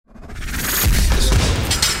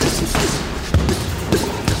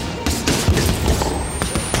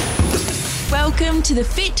Welcome to the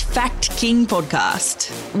Fit Fact King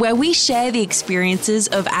podcast, where we share the experiences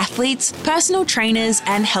of athletes, personal trainers,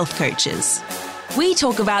 and health coaches. We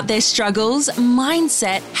talk about their struggles,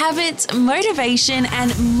 mindset, habits, motivation,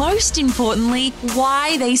 and most importantly,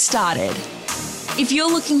 why they started. If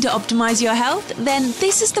you're looking to optimize your health, then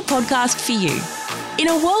this is the podcast for you. In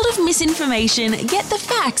a world of misinformation, get the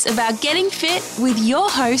facts about getting fit with your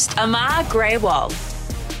host, Amar Greywald.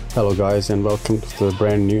 Hello guys, and welcome to the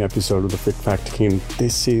brand new episode of the Fit Fact King.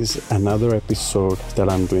 This is another episode that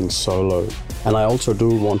I'm doing solo. And I also do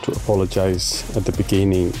want to apologize at the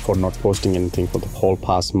beginning for not posting anything for the whole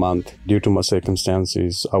past month due to my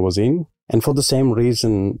circumstances I was in. And for the same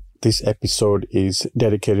reason, this episode is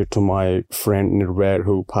dedicated to my friend Nirvair,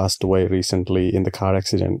 who passed away recently in the car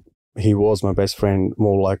accident. He was my best friend,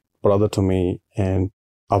 more like brother to me, and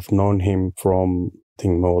I've known him from, I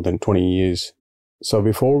think, more than 20 years. So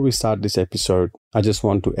before we start this episode, I just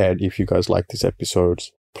want to add, if you guys like these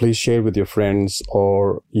episodes, please share with your friends,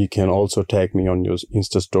 or you can also tag me on your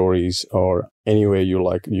Insta stories or anywhere you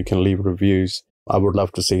like. You can leave reviews. I would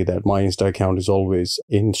love to see that. My Insta account is always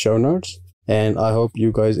in show notes, and I hope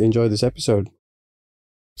you guys enjoy this episode.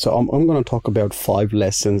 So I'm going to talk about 5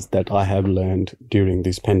 lessons that I have learned during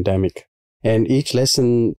this pandemic. And each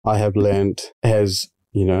lesson I have learned has,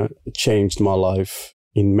 changed my life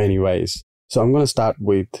in many ways. So I'm going to start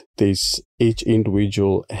with this. Each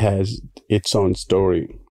individual has its own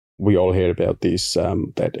story. We all hear about this,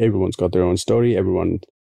 that everyone's got their own story. Everyone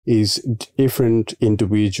is different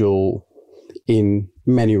individual in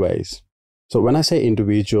many ways. So when I say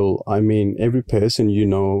individual, I mean every person you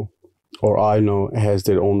know or I know has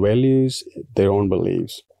their own values, their own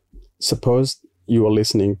beliefs. Suppose you are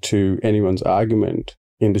listening to anyone's argument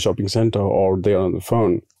in the shopping center or they're on the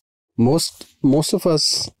phone. Most of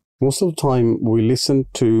the time, we listen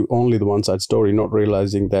to only the one-side story, not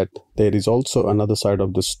realizing that there is also another side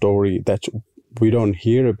of the story that we don't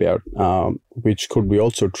hear about, which could be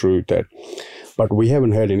also true, but we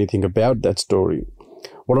haven't heard anything about that story.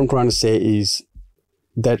 What I'm trying to say is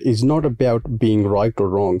that it's not about being right or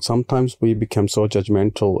wrong. Sometimes we become so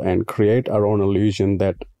judgmental and create our own illusion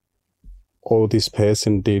that, oh, this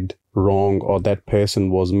person did wrong or that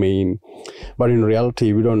person was mean. But in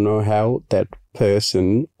reality, we don't know how that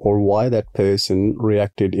person or why that person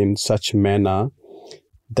reacted in such manner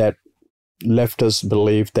that left us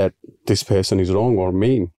believe that this person is wrong or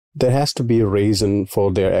mean. There has to be a reason for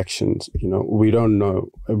their actions. We don't know.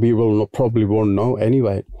 We probably won't know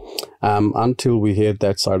anyway until we hear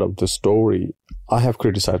that side of the story. I have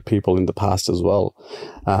criticized people in the past as well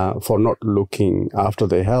for not looking after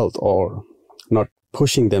their health or not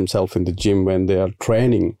pushing themselves in the gym when they are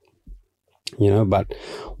training. But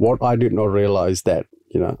what I did not realize that,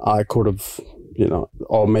 I could have,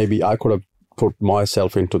 or maybe I could have put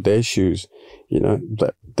myself into their shoes,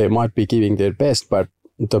 that they might be giving their best, but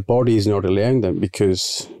the body is not allowing them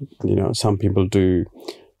because, some people do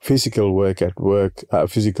physical work at work,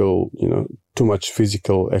 too much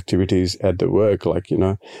physical activities at the work,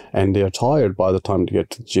 and they are tired by the time to get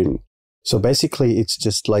to the gym. So basically it's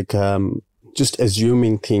just like, just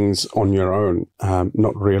assuming things on your own,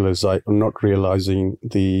 not realizing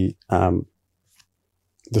the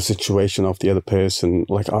situation of the other person.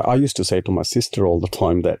 Like I used to say to my sister all the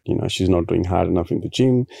time that, she's not doing hard enough in the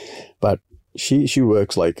gym, but she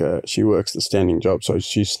works she works the standing job. So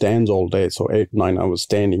she stands all day. So 8-9 hours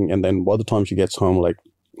standing. And then by the time she gets home,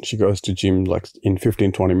 she goes to gym, in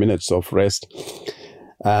 15-20 minutes of rest.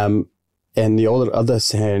 And the other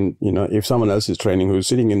hand, if someone else is training who's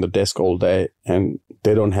sitting in the desk all day and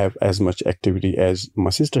they don't have as much activity as my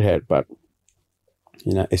sister had, but,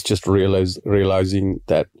 it's just realizing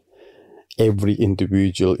that every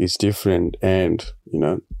individual is different. And,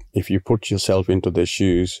 if you put yourself into their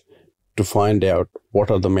shoes to find out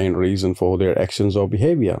what are the main reasons for their actions or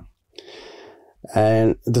behavior.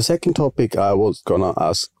 And the second topic I was going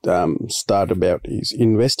to start about is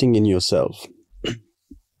investing in yourself.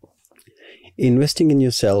 Investing in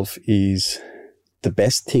yourself is the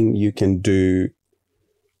best thing you can do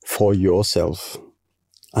for yourself.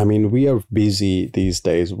 I mean, we are busy these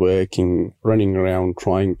days working, running around,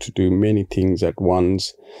 trying to do many things at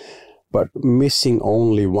once, but missing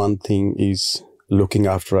only one thing is looking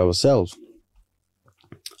after ourselves.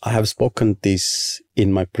 I have spoken this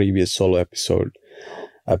in my previous solo episode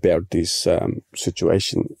about this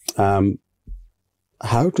situation.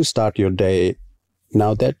 How to start your day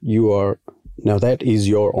now that is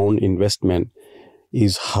your own investment,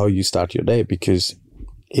 is how you start your day. Because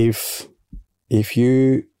if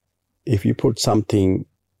you put something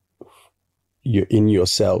in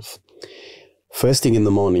yourself, first thing in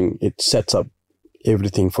the morning, it sets up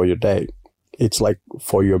everything for your day. it's like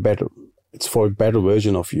for your better. It's for a better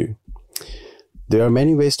version of you. There are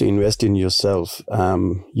many ways to invest in yourself.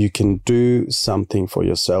 You can do something for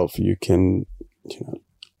yourself. You can,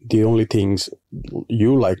 the only things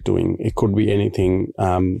you like doing, it could be anything,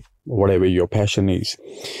 whatever your passion is.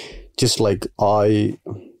 Just like I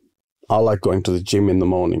like going to the gym in the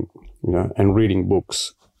morning, and reading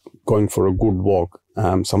books, going for a good walk.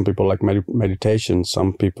 Some people like meditation.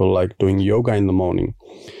 Some people like doing yoga in the morning.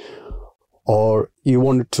 Or you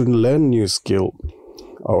wanted to learn new skill,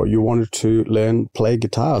 or you wanted to play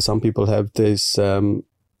guitar. Some people have this, that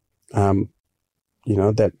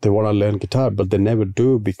they want to learn guitar, but they never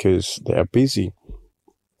do because they are busy.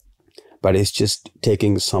 But it's just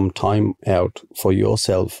taking some time out for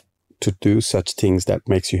yourself to do such things that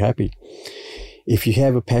makes you happy. If you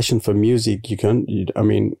have a passion for music, you want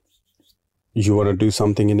to do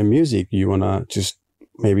something in the music. You want to just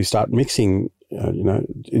maybe start mixing,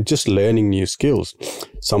 just learning new skills.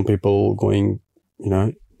 Some people going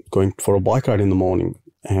for a bike ride in the morning.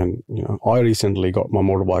 And, I recently got my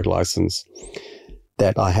motorbike license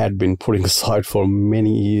that I had been putting aside for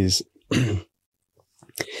many years.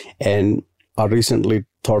 And I recently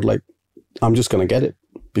thought, I'm just going to get it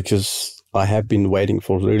because I have been waiting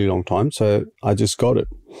for a really long time. So I just got it.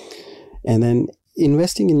 And then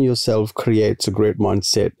investing in yourself creates a great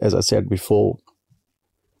mindset. As I said before,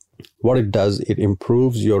 what it does, it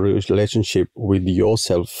improves your relationship with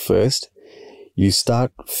yourself first. You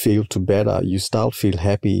start feel better. You start feel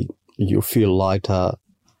happy. You feel lighter.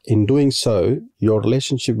 In doing so, your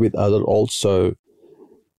relationship with others also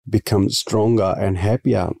becomes stronger and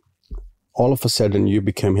happier. All of a sudden, you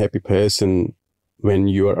become a happy person when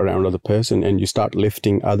you are around other person, and you start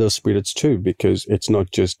lifting other spirits too, because it's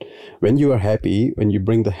not just when you are happy, when you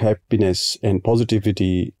bring the happiness and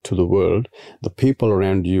positivity to the world, the people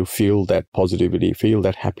around you feel that positivity, feel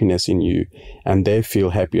that happiness in you, and they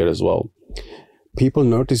feel happier as well. People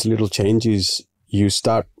notice little changes. You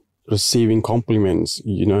start receiving compliments,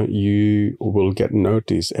 you will get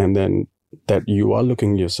noticed, and then that you are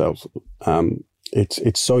looking yourself.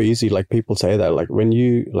 It's so easy. Like people say that, like when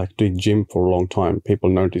you doing gym for a long time, people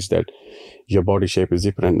notice that your body shape is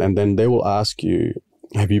different. And then they will ask you,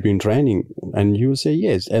 have you been training? And you say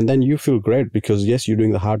yes. And then you feel great because yes, you're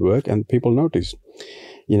doing the hard work and people notice.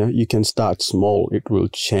 You can start small. It will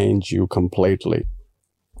change you completely.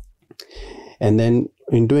 And then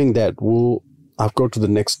in doing that, I've got to the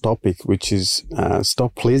next topic, which is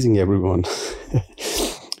stop pleasing everyone.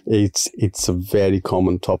 It's a very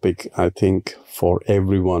common topic, I think, for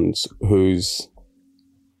everyone who's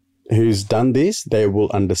done this. They will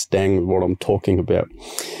understand what I'm talking about.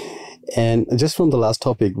 And just from the last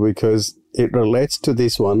topic, because it relates to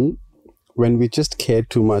this one, when we just care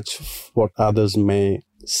too much what others may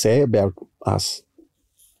say about us.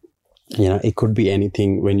 It could be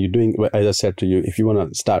anything. When you're doing, as I said to you, if you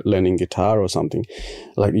want to start learning guitar or something,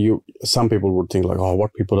 some people would think oh,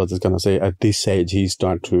 what people are just going to say at this age, he's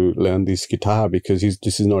trying to learn this guitar because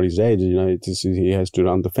this is not his age. He has to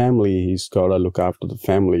run the family. He's got to look after the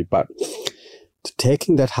family. But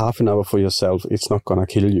taking that half an hour for yourself, it's not going to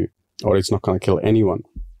kill you, or it's not going to kill anyone,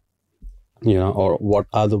 or what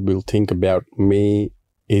other will think about me.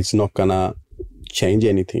 It's not going to change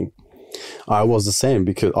anything. I was the same,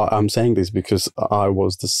 because I'm saying this because I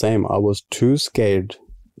was the same. I was too scared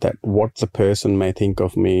that what the person may think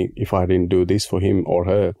of me if I didn't do this for him or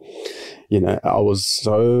her. I was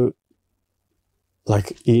so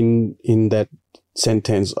in that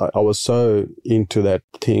sentence, I was so into that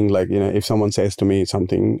thing. If someone says to me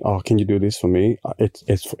something, oh, can you do this for me?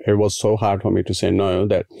 It was so hard for me to say no,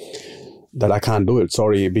 that I can't do it.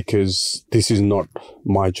 Sorry, because this is not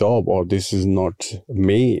my job, or this is not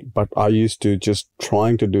me. But I used to just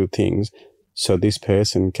trying to do things so this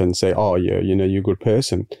person can say, oh yeah, you're a good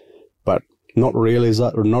person. But not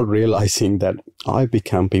realizing that I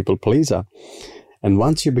become people pleaser. And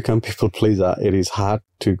once you become people pleaser, it is hard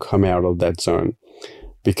to come out of that zone,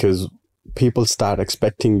 because people start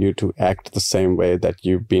expecting you to act the same way that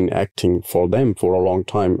you've been acting for them for a long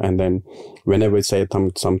time. And then whenever they say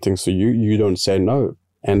something to you, you don't say no.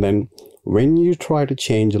 And then when you try to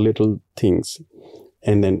change little things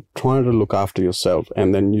and then try to look after yourself,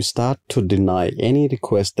 and then you start to deny any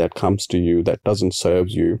request that comes to you that doesn't serve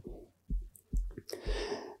you,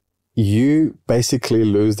 you basically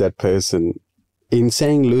lose that person. In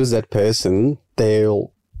saying lose that person,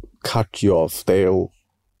 they'll cut you off. They'll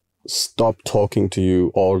stop talking to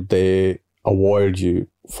you, or they avoid you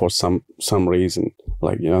for some reason,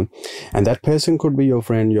 Like, and that person could be your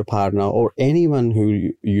friend, your partner, or anyone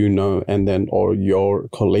who you know, and then, or your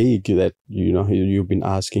colleague that, you've been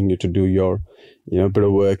asking you to do your, bit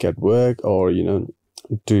of work at work, or,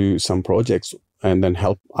 do some projects, and then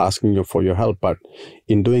asking you for your help. But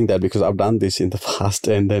in doing that, because I've done this in the past,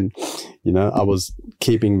 and then, I was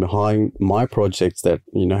keeping behind my projects that,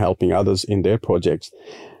 helping others in their projects,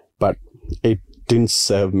 but it didn't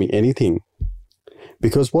serve me anything.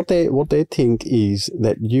 Because what they think is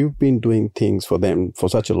that you've been doing things for them for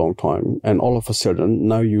such a long time, and all of a sudden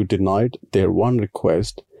now you denied their one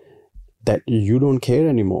request, that you don't care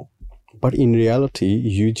anymore. But in reality,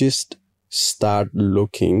 you just start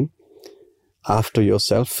looking after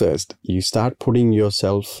yourself first. You start putting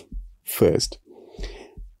yourself first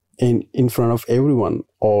in front of everyone,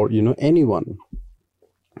 or anyone.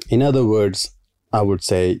 In other words, I would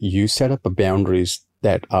say you set up boundaries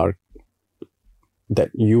that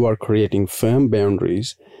you are creating firm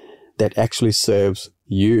boundaries that actually serve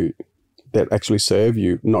you,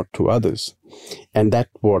 not to others. And that's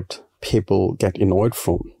what people get annoyed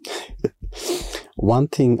from. One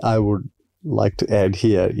thing I would like to add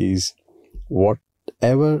here is,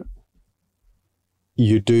 whatever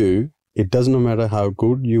you do, it doesn't matter how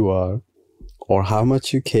good you are or how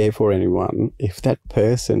much you care for anyone. If that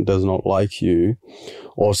person does not like you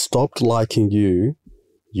or stopped liking you,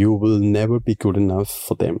 you will never be good enough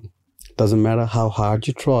for them. Doesn't matter how hard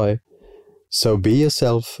you try. So be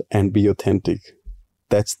yourself and be authentic.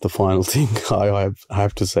 That's the final thing I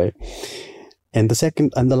have to say. And the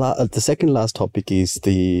second last topic is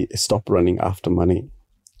the stop running after money.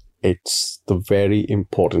 It's the very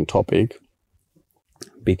important topic,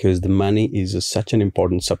 because the money is such an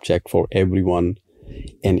important subject for everyone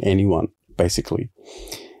and anyone, basically.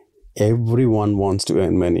 Everyone wants to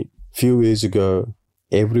earn money. Few years ago,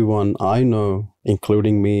 everyone I know,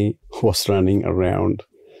 including me, was running around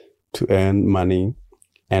to earn money,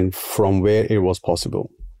 and from where it was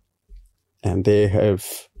possible. And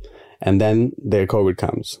then their COVID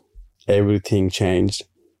comes. Everything changed.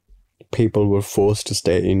 People were forced to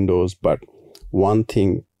stay indoors, but one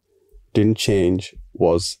thing didn't change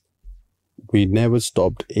was we never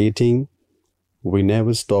stopped eating. We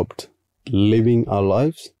never stopped living our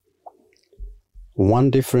lives. One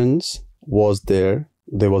difference was there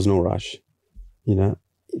was no rush.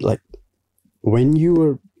 Like when you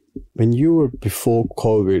were before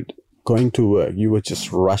COVID going to work, you were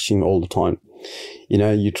just rushing all the time.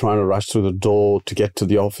 You're trying to rush through the door to get to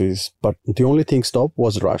the office, but the only thing stopped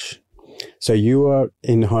was rush. So you are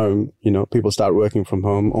in home, people start working from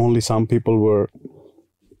home. Only some people were,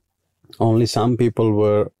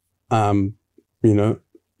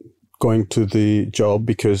 going to the job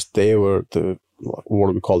because they were what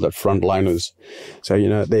do we call that, frontliners. So,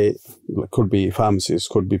 they could be pharmacists,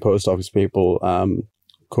 could be post office people,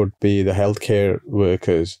 could be the healthcare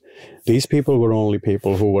workers. These people were only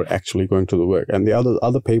people who were actually going to the work. And the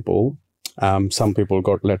other people, some people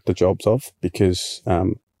got let the jobs off because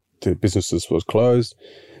the businesses was closed.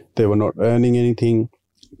 They were not earning anything.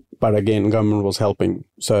 But again, government was helping.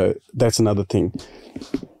 So that's another thing.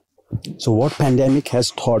 So what pandemic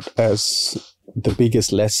has taught us, the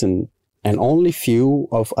biggest lesson, and only few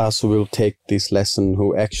of us will take this lesson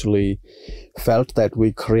who actually felt that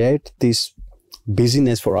we create this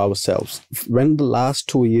busyness for ourselves. When the last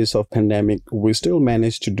 2 years of pandemic, we still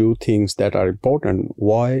managed to do things that are important.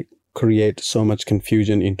 Why create so much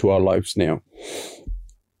confusion into our lives now?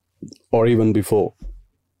 Or even before.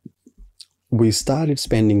 We started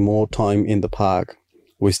spending more time in the park.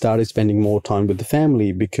 We started spending more time with the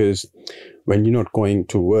family, because when you're not going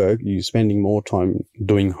to work, you're spending more time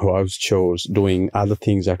doing house chores, doing other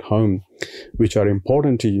things at home, which are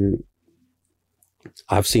important to you.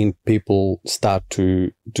 I've seen people start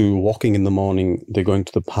to do walking in the morning. They're going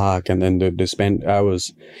to the park, and then they spend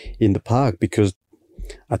hours in the park because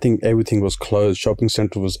I think everything was closed. Shopping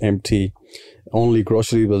center was empty. Only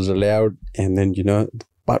grocery was allowed. And then,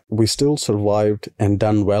 but we still survived and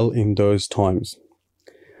done well in those times.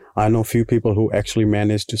 I know a few people who actually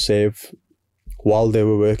managed to save while they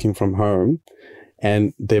were working from home,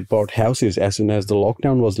 and they bought houses as soon as the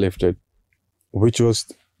lockdown was lifted, which was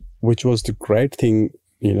the great thing.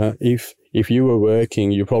 If you were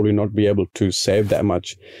working, you probably not be able to save that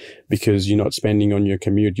much, because you're not spending on your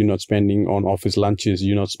commute, you're not spending on office lunches,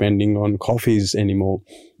 you're not spending on coffees anymore.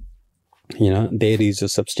 There is a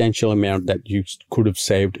substantial amount that you could have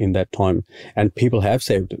saved in that time, and people have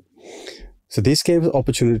saved it. So this gave an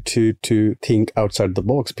opportunity to think outside the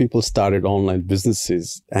box. People started online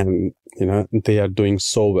businesses, and they are doing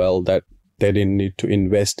so well that they didn't need to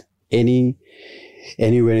invest any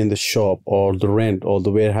anywhere in the shop or the rent or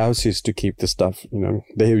the warehouses to keep the stuff.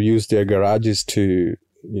 They have used their garages to,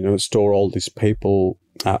 store all these people.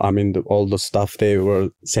 All the stuff they were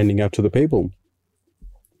sending out to the people.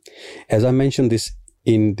 As I mentioned this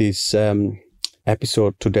in this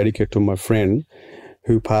episode to dedicate to my friend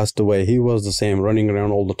who passed away, he was the same, running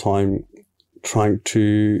around all the time, trying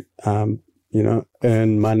to,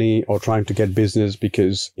 earn money or trying to get business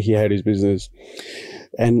because he had his business.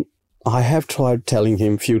 And I have tried telling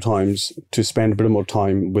him a few times to spend a bit more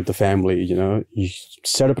time with the family. You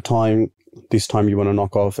set up a time, this time you want to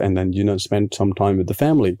knock off, and then, spend some time with the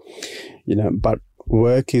family, but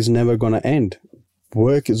work is never going to end.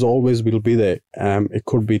 Work is always will be there. It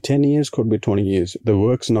could be 10 years, could be 20 years. The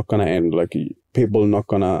work's not going to end. Like, people are not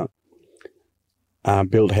going to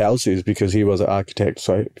build houses because he was an architect.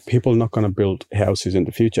 So people are not going to build houses in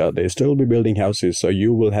the future. They still be building houses. So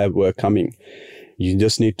you will have work coming. You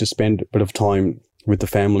just need to spend a bit of time with the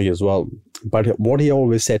family as well. But what he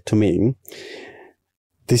always said to me,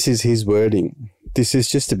 this is his wording. This is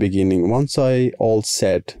just the beginning. Once I all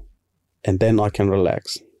set, and then I can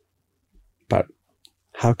relax. But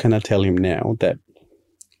how can I tell him now that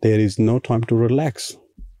there is no time to relax?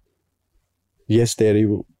 Yes, there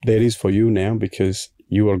is for you now because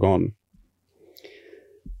you are gone.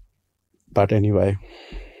 But anyway,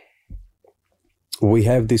 we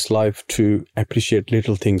have this life to appreciate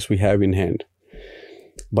little things we have in hand.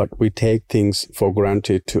 But we take things for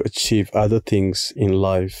granted to achieve other things in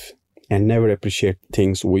life and never appreciate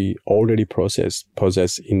things we already possess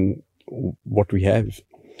in what we have.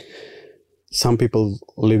 Some people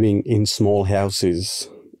living in small houses,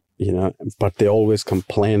 but they always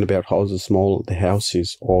complain about how small the house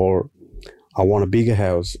is, or I want a bigger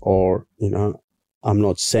house, or, I'm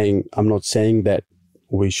not saying that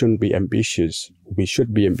we shouldn't be ambitious. We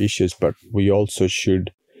should be ambitious, but we also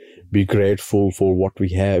should be grateful for what we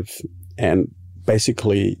have and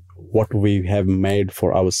basically what we have made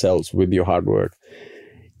for ourselves with your hard work,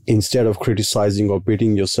 instead of criticizing or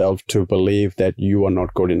beating yourself to believe that you are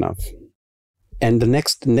not good enough. And the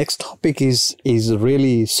next topic is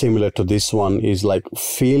really similar to this one, is like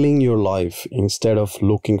feeling your life instead of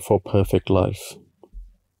looking for perfect life.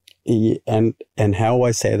 And how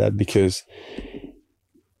I say that, because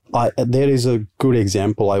there is a good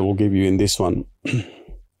example I will give you in this one.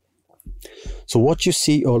 So what you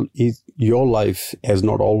see is your life as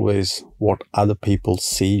not always what other people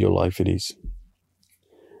see your life it is.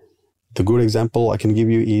 The good example I can give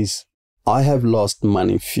you is I have lost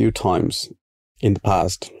money few times in the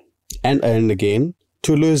past and earned again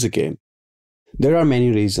to lose again. There are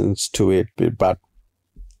many reasons to it, but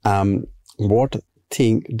what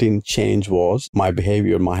thing didn't change was my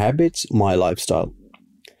behavior, my habits, my lifestyle.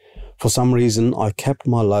 For some reason, I kept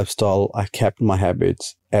my lifestyle, I kept my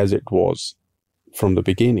habits as it was from the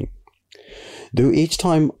beginning. Though each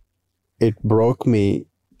time it broke me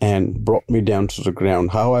and brought me down to the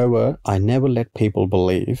ground, however, I never let people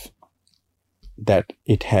believe that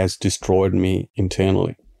it has destroyed me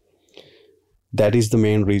internally. That is the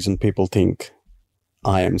main reason people think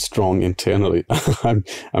I am strong internally. I'm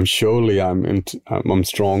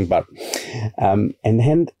strong, but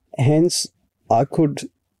and hence I could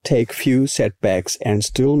take few setbacks and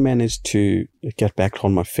still manage to get back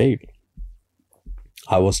on my feet.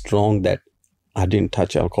 I was strong that I didn't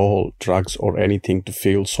touch alcohol, drugs, or anything to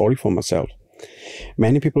feel sorry for myself.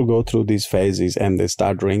 Many people go through these phases and they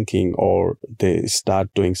start drinking or they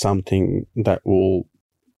start doing something that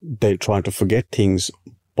they try to forget things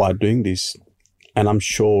by doing this. And I'm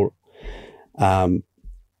sure that,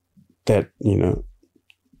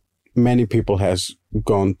 many people have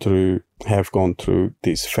gone through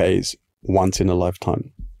this phase once in a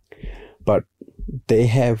lifetime. But they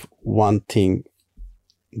have one thing,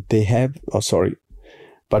 but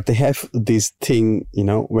they have this thing,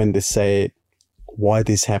 when they say, why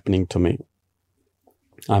this happening to me?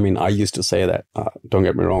 I mean, I used to say that, don't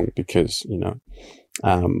get me wrong, because,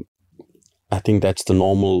 I think that's the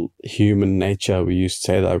normal human nature. We used to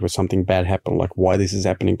say that when something bad happened, like, why this is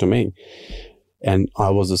happening to me? And I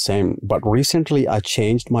was the same. But recently I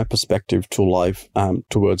changed my perspective to life,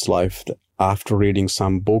 towards life, after reading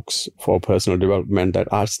some books for personal development,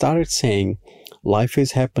 that I started saying life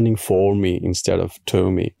is happening for me instead of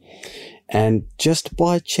to me. And just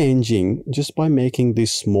by making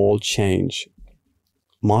this small change,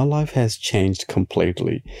 my life has changed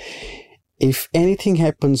completely. If anything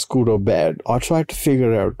happens, good or bad, I try to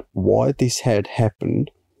figure out why this had happened,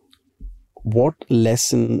 what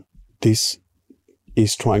lesson this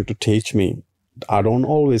is trying to teach me. I don't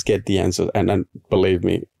always get the answers, and believe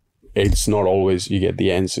me, it's not always you get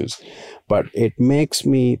the answers, but it makes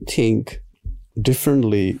me think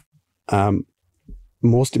differently.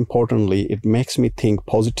 Most importantly, it makes me think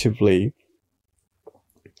positively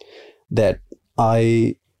that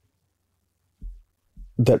I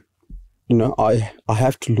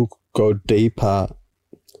have to go deeper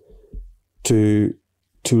to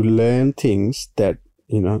learn things that,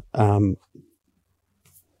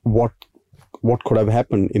 what could have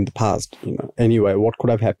happened in the past, anyway, what could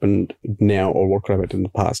have happened now or what could have happened in the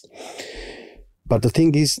past. But the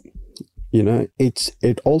thing is,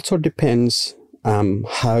 it also depends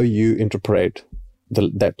how you interpret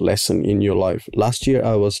that lesson in your life. Last year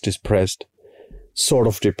I was sort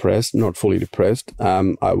of depressed, not fully depressed.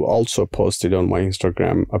 I also posted on my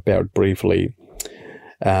Instagram about briefly.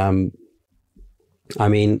 I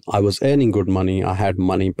was earning good money. I had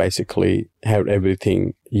money, basically, had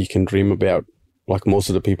everything you can dream about, like most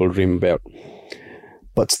of the people dream about,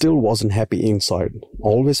 but still wasn't happy inside.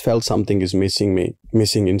 Always felt something is missing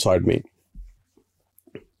inside me.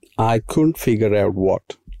 I couldn't figure out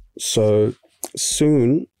what. So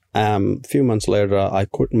soon, few months later, I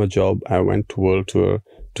quit my job. I went to world tour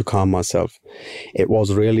to calm myself. It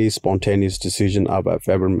was really spontaneous decision I've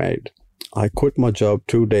ever made. I quit my job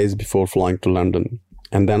 2 days before flying to London.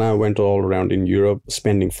 And then I went all around in Europe,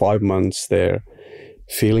 spending 5 months there,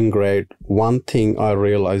 feeling great. One thing I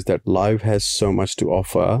realized, that life has so much to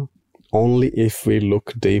offer only if we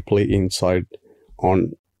look deeply inside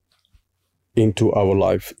into our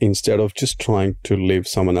life instead of just trying to live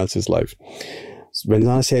someone else's life. When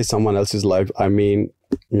I say someone else's life, I mean,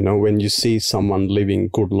 when you see someone living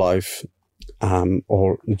good life,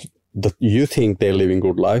 or you think they're living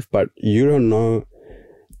good life, but you don't know,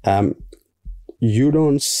 you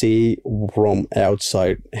don't see from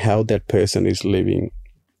outside how that person is living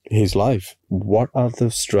his life. What are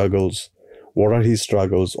the struggles? What are his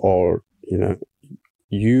struggles? Or,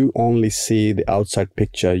 you only see the outside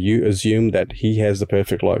picture. You assume that he has the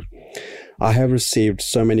perfect life. I have received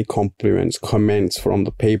so many comments from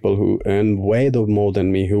the people who earn way more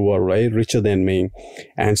than me, who are way richer than me,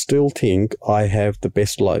 and still think I have the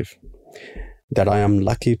best life, that I am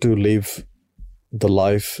lucky to live the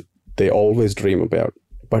life they always dream about.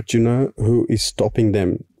 But who is stopping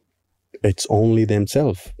them? It's only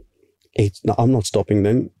themselves. I'm not stopping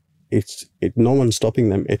them. No one's stopping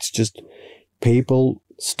them. It's just people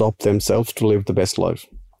stop themselves to live the best life.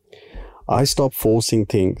 I stopped forcing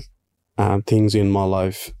things in my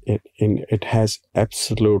life. It has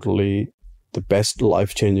absolutely the best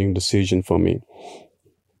life-changing decision for me.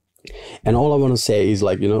 And all I want to say is,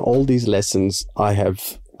 all these lessons I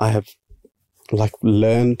have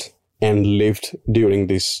learned and lived during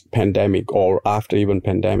this pandemic, or after even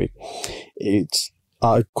pandemic.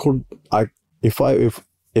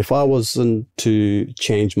 If I wasn't to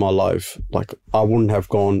change my life, I wouldn't have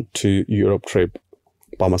gone to Europe trip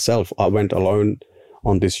by myself. I went alone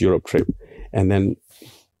on this Europe trip, and then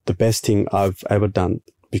the best thing I've ever done,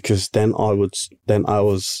 because then I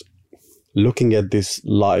was looking at this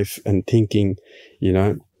life and thinking,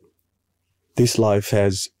 this life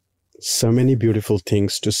has so many beautiful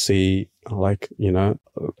things to see.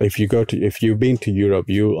 If you've been to Europe,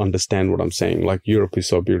 you understand what I'm saying. Europe is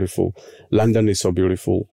so beautiful. London is so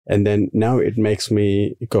beautiful. And then now it makes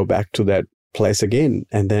me go back to that place again.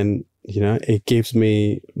 And then, it gives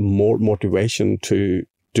me more motivation to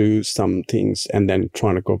do some things and then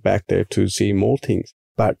trying to go back there to see more things.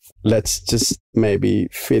 But let's just maybe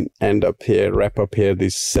wrap up here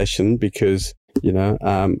this session, because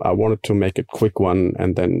I wanted to make a quick one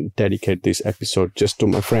and then dedicate this episode just to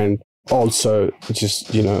my friend. Also,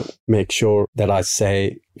 just, make sure that I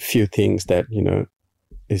say a few things that,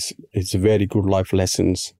 it's very good life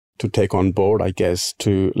lessons to take on board, I guess,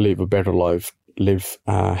 to live a better life, live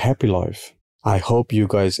a happy life. I hope you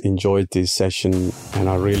guys enjoyed this session, and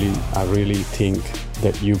I really think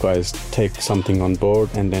that you guys take something on board,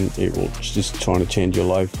 and then it will just try to change your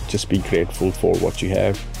life. Just be grateful for what you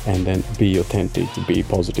have, and then be authentic, be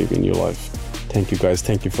positive in your life. Thank you guys.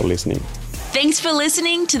 Thank you for listening. Thanks for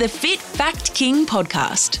listening to the Fit Fact King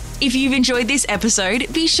podcast. If you've enjoyed this episode,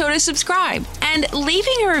 be sure to subscribe, and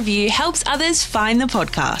leaving a review helps others find the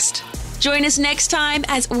podcast. Join us next time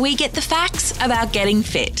as we get the facts about getting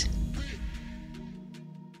fit.